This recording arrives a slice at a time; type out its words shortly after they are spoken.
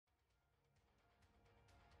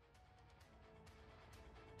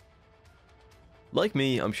Like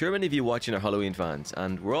me, I'm sure many of you watching are Halloween fans,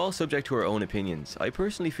 and we're all subject to our own opinions. I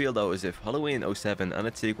personally feel though as if Halloween 07 and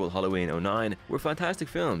its sequel Halloween 09 were fantastic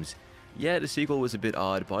films. Yeah, the sequel was a bit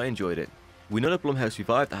odd, but I enjoyed it. We know that Blumhouse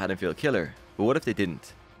revived the Haddonfield killer, but what if they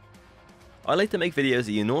didn't? I like to make videos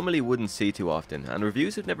that you normally wouldn't see too often, and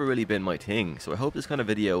reviews have never really been my thing, so I hope this kind of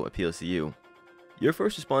video appeals to you. Your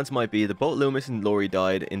first response might be that both Loomis and Laurie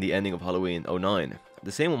died in the ending of Halloween 09.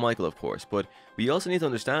 The same with Michael, of course, but we also need to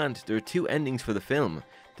understand there are two endings for the film.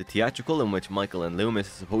 The theatrical, in which Michael and Loomis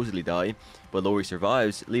supposedly die, but Laurie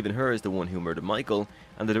survives, leaving her as the one who murdered Michael,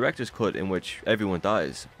 and the director's cut in which everyone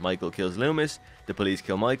dies. Michael kills Loomis, the police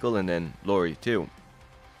kill Michael, and then Laurie too.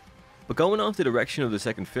 But going off the direction of the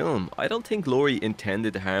second film, I don't think Laurie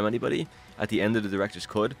intended to harm anybody at the end of the director's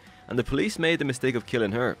cut, and the police made the mistake of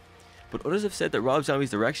killing her. But others have said that Rob Zombie's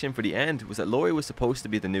direction for the end was that Laurie was supposed to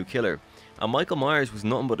be the new killer, and Michael Myers was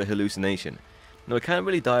nothing but a hallucination. Now I can't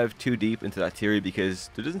really dive too deep into that theory because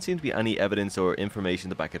there doesn't seem to be any evidence or information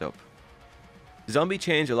to back it up. Zombie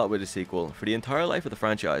changed a lot with the sequel. For the entire life of the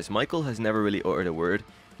franchise, Michael has never really uttered a word,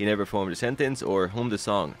 he never formed a sentence or hummed a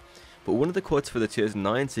song. But one of the cuts for the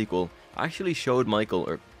 2009 sequel actually showed Michael,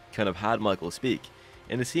 or kind of had Michael speak.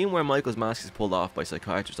 In the scene where Michael's mask is pulled off by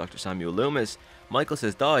psychiatrist Dr Samuel Loomis, Michael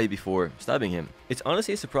says die before stabbing him. It's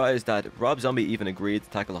honestly a surprise that Rob Zombie even agreed to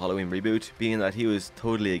tackle the Halloween reboot, being that he was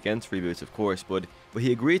totally against reboots of course, but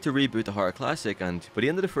he agreed to reboot the horror classic, and by the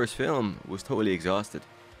end of the first film was totally exhausted.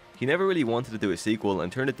 He never really wanted to do a sequel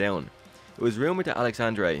and turned it down. It was rumoured that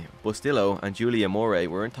Alexandre Bustillo and Julia Moray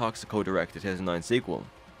were in talks to co-direct the 2009 sequel,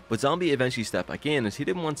 but Zombie eventually stepped back in as he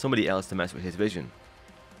didn't want somebody else to mess with his vision.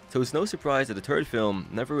 So it's no surprise that the third film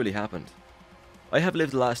never really happened. I have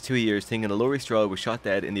lived the last 2 years thinking that Laurie Strode was shot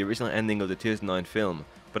dead in the original ending of the 2009 film,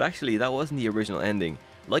 but actually that wasn't the original ending.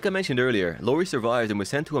 Like I mentioned earlier, Laurie survived and was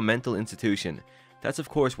sent to a mental institution. That's of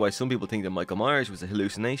course why some people think that Michael Myers was a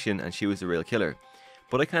hallucination and she was the real killer.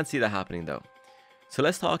 But I can't see that happening though. So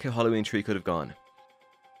let's talk how Halloween 3 could have gone.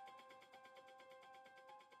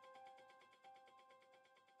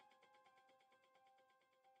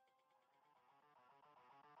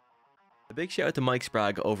 A big shout out to Mike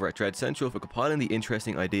Sprague over at Dread Central for compiling the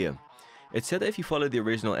interesting idea. It's said that if you follow the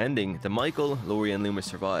original ending, then Michael, Laurie and Loomis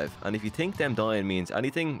survive, and if you think them dying means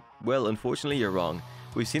anything, well unfortunately you're wrong.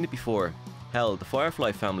 We've seen it before. Hell, the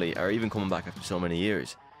Firefly family are even coming back after so many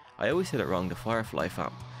years. I always said it wrong, the Firefly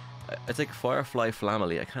fam. It's like Firefly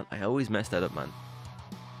Flamily, I always mess that up, man.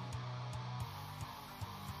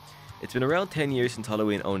 It's been around 10 years since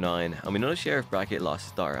Halloween 09, and we know the Sheriff Brackett lost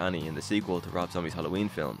his daughter Annie in the sequel to Rob Zombie's Halloween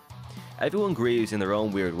film. Everyone grieves in their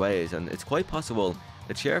own weird ways, and it's quite possible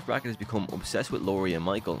that Sheriff Brackett has become obsessed with Laurie and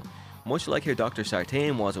Michael, much like how Dr.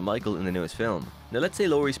 Sartain was with Michael in the newest film. Now let's say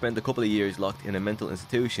Laurie spent a couple of years locked in a mental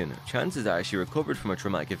institution. Chances are she recovered from her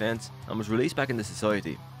traumatic events and was released back into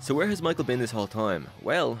society. So where has Michael been this whole time?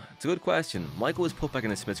 Well, it's a good question. Michael was put back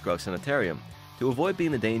in a Smithsgrove sanitarium to avoid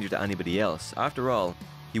being a danger to anybody else. After all,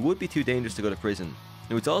 he would be too dangerous to go to prison.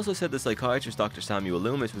 Now it's also said that psychiatrist Dr. Samuel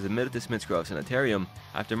Loomis was admitted to Smithsgrove Sanitarium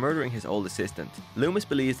after murdering his old assistant. Loomis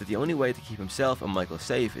believes that the only way to keep himself and Michael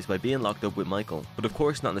safe is by being locked up with Michael, but of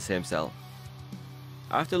course not in the same cell.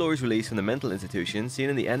 After Laurie's release from the mental institution, seen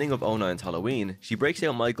in the ending of 09's Halloween, she breaks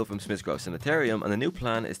out Michael from Smithsgrove Sanitarium and the new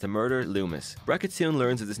plan is to murder Loomis. Brackett soon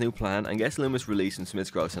learns of this new plan and gets Loomis released from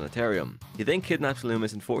Smithsgrove Sanitarium. He then kidnaps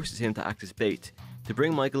Loomis and forces him to act as bait, to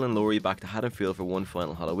bring Michael and Laurie back to Haddonfield for one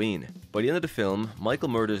final Halloween. By the end of the film, Michael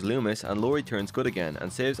murders Loomis and Laurie turns good again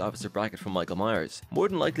and saves Officer Brackett from Michael Myers, more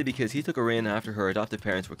than likely because he took her in after her adoptive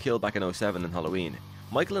parents were killed back in 07 and Halloween.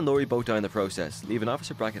 Michael and Laurie both die in the process, leaving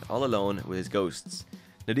Officer Brackett all alone with his ghosts.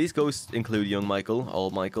 Now these ghosts include young Michael,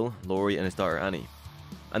 old Michael, Laurie and his daughter Annie.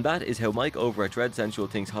 And that is how Mike over at Dread Central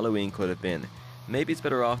thinks Halloween could have been. Maybe it's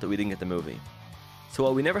better off that we didn't get the movie. So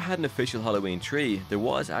while we never had an official Halloween 3, there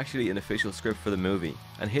was actually an official script for the movie,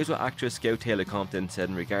 and here's what actress Scout Taylor Compton said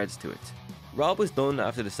in regards to it. Rob was done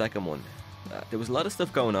after the second one. There was a lot of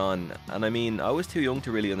stuff going on, and I mean, I was too young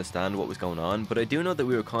to really understand what was going on, but I do know that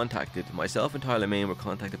we were contacted, myself and Tyler Main were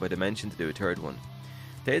contacted by Dimension to do a third one.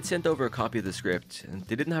 They had sent over a copy of the script, and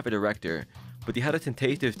they didn't have a director, but they had a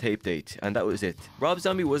tentative tape date, and that was it. Rob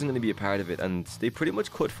Zombie wasn't going to be a part of it, and they pretty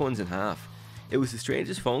much cut funds in half. It was the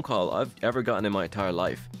strangest phone call I've ever gotten in my entire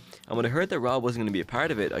life, and when I heard that Rob wasn't going to be a part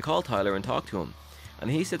of it, I called Tyler and talked to him, and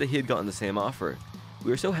he said that he had gotten the same offer.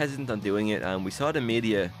 We were so hesitant on doing it, and we saw the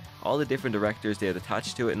media, all the different directors they had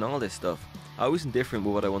attached to it and all this stuff. I was indifferent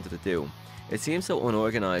with what I wanted to do. It seemed so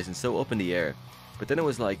unorganised and so up in the air, but then it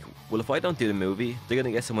was like, well if I don't do the movie, they're going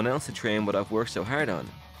to get someone else to train what I've worked so hard on.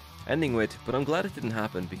 Ending with, but I'm glad it didn't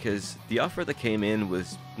happen because the offer that came in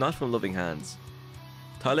was not from loving hands.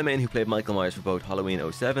 Tyler Mane, who played Michael Myers for both Halloween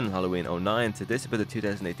 07 and Halloween 09, said this about the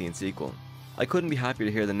 2018 sequel. "I couldn't be happier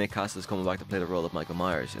to hear that Nick Castle's coming back to play the role of Michael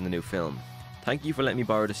Myers in the new film. Thank you for letting me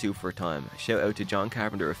borrow the suit for a time. Shout out to John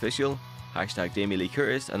Carpenter Official, hashtag Jamie Lee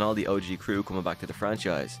Curtis, and all the OG crew coming back to the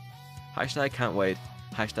franchise. Hashtag can't wait,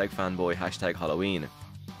 hashtag fanboy, hashtag Halloween."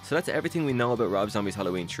 So that's everything we know about Rob Zombie's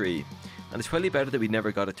Halloween 3. And it's probably better that we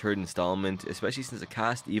never got a third installment, especially since the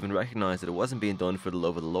cast even recognised that it wasn't being done for the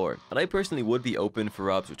love of the lore. And I personally would be open for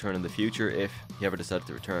Rob's return in the future if he ever decided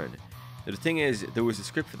to return. Now, the thing is, there was a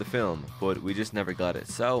script for the film, but we just never got it.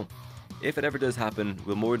 So, if it ever does happen,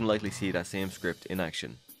 we'll more than likely see that same script in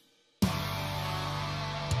action.